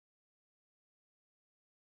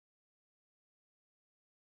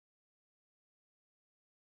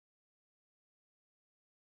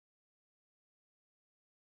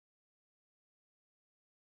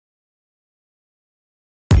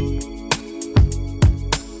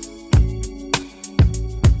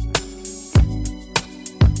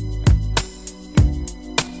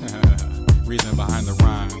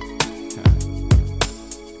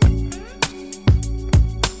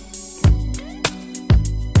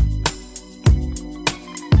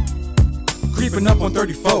Creeping up on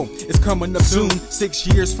 34, it's coming up soon. 6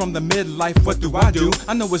 years from the midlife, what do I do?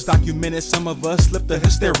 I know it's documented, some of us slip the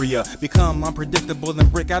hysteria, become unpredictable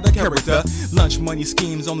and break out of character. Lunch money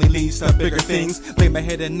schemes only leads to bigger things. Lay my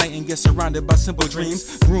head at night and get surrounded by simple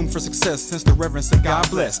dreams. Room for success since the reverend said God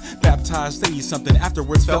bless. Baptized 80 something,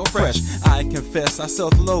 afterwards felt fresh. I confess I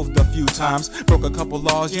self-loathed a few times. Broke a couple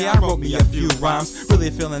laws, yeah I wrote me a few rhymes.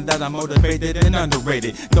 Really feeling that I'm motivated and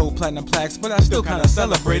underrated. No platinum plaques, but I still kinda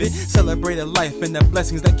celebrated life and the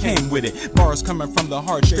blessings that came with it. Bars coming from the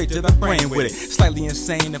heart straight to the brain with it. Slightly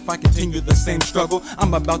insane if I continue the same struggle.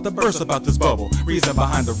 I'm about to burst about this bubble. Reason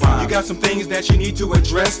behind the rhyme. You got some things that you need to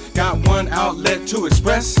address. Got one outlet to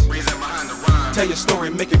express. Reason behind the rhyme. Tell your story,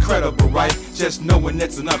 make it credible, right? Just knowing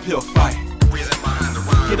it's an uphill fight. Reason behind the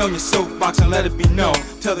rhyme. Get on your soapbox and let it be known.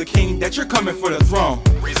 Tell the king that you're coming for the throne.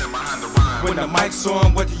 Reason behind the rhyme. When the mic's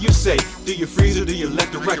on, what do you say? Do you freeze or do you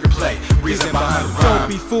let the record play? Reason behind the rhyme. Don't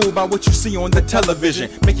be fooled by what you see on the television.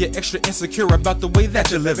 Make you extra insecure about the way that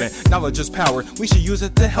you're living. Knowledge is power, we should use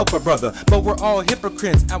it to help a brother. But we're all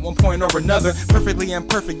hypocrites at one point or another. Perfectly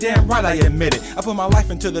imperfect, damn right I admit it. I put my life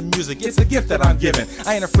into the music, it's a gift that I'm given.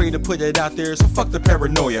 I ain't afraid to put it out there, so fuck the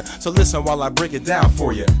paranoia. So listen while I break it down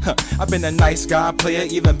for you. I've been a nice guy, player,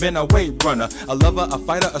 even been a weight runner. A lover, a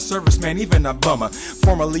fighter, a serviceman, even a bummer.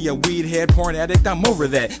 Formerly a weed head, porn addict, I'm over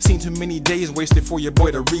that. Seen too many days wasted for your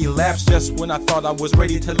boy to relapse. Just when I thought I was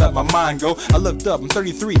ready to let my mind go, I looked up, I'm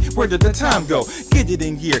 33, where did the time go? Get it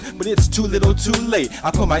in gear, but it's too little too late.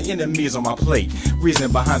 I put my enemies on my plate.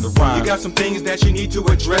 Reason behind the rhyme. You got some things that you need to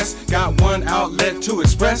address. Got one outlet to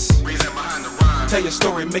express. Reason behind the rhyme. Tell your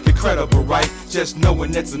story, make it credible, right? Just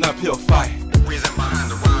knowing it's an uphill fight. Reason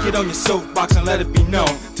behind the rhyme. Get on your soapbox and let it be known.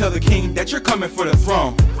 Tell the king that you're coming for the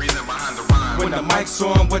throne. Reason behind the rhyme. When the mic's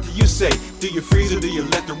on, what do you say? Do you freeze or do you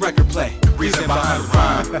let the record play? Reason behind the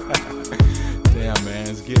rhyme. Damn, man,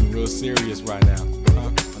 it's getting real serious right now.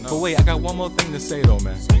 But wait, I got one more thing to say though,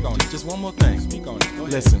 man. Speak on it. Just one more thing. Speak on it.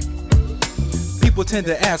 Listen. People tend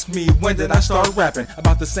to ask me, when did I start rapping?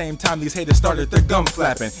 About the same time these haters started their gum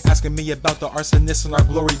flapping. Asking me about the arsonists in our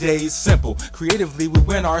glory days. Simple, creatively we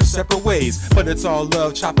went our separate ways. But it's all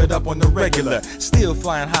love, chop it up on the regular. Still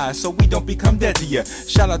flying high so we don't become dead to you.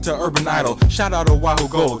 Shout out to Urban Idol, shout out to Wahoo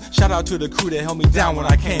Gold. Shout out to the crew that held me down when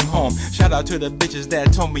I came home. Shout out to the bitches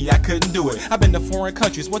that told me I couldn't do it. I've been to foreign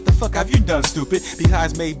countries, what the fuck have you done, stupid?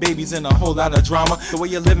 Besides made babies and a whole lot of drama. The way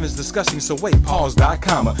you're living is disgusting, so wait, pause, dot,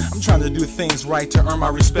 comma. I'm trying to do things right to earn my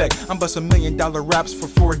respect. I'm busting $1 million raps for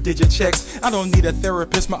 4-digit checks. I don't need a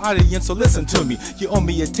therapist, my audience, so listen to me. You owe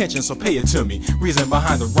me attention, so pay it to me. Reason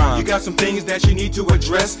behind the rhyme. You got some things that you need to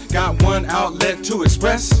address. Got one outlet to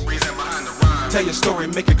express. Reason behind the rhyme. Tell your story,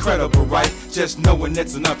 make it credible, right? Just knowing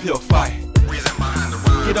it's an uphill fight. Reason behind the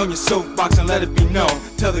rhyme. Get on your soapbox and let it be known.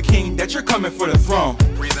 Tell the king that you're coming for the throne.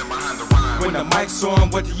 Reason behind the rhyme. When the mic's on,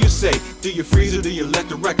 what do you say? Do you freeze or do you let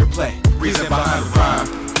the record play? Reason behind the rhyme.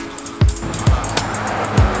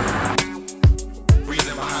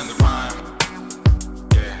 Reason behind the rhyme.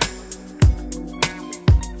 Yeah.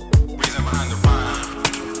 Reason behind the rhyme.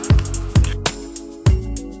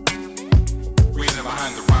 Reason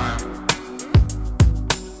behind the rhyme.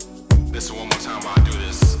 Listen one more time while I do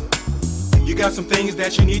this. You got some things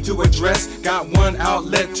that you need to address. Got one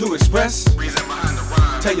outlet to express. Reason behind the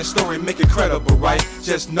rhyme. Tell your story, make it credible, right?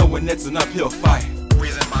 Just knowing it's an uphill fight.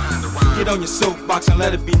 Reason behind the rhyme. Get on your soapbox and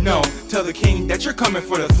let it be known. Tell the king that you're coming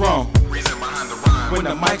for the throne. Reason behind the rhyme. When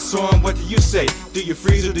the mic's on, what do you say? Do you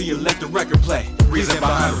freeze or do you let the record play? Reason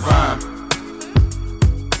behind the rhyme.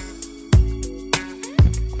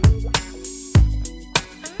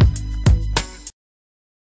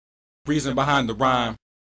 Reason behind the rhyme.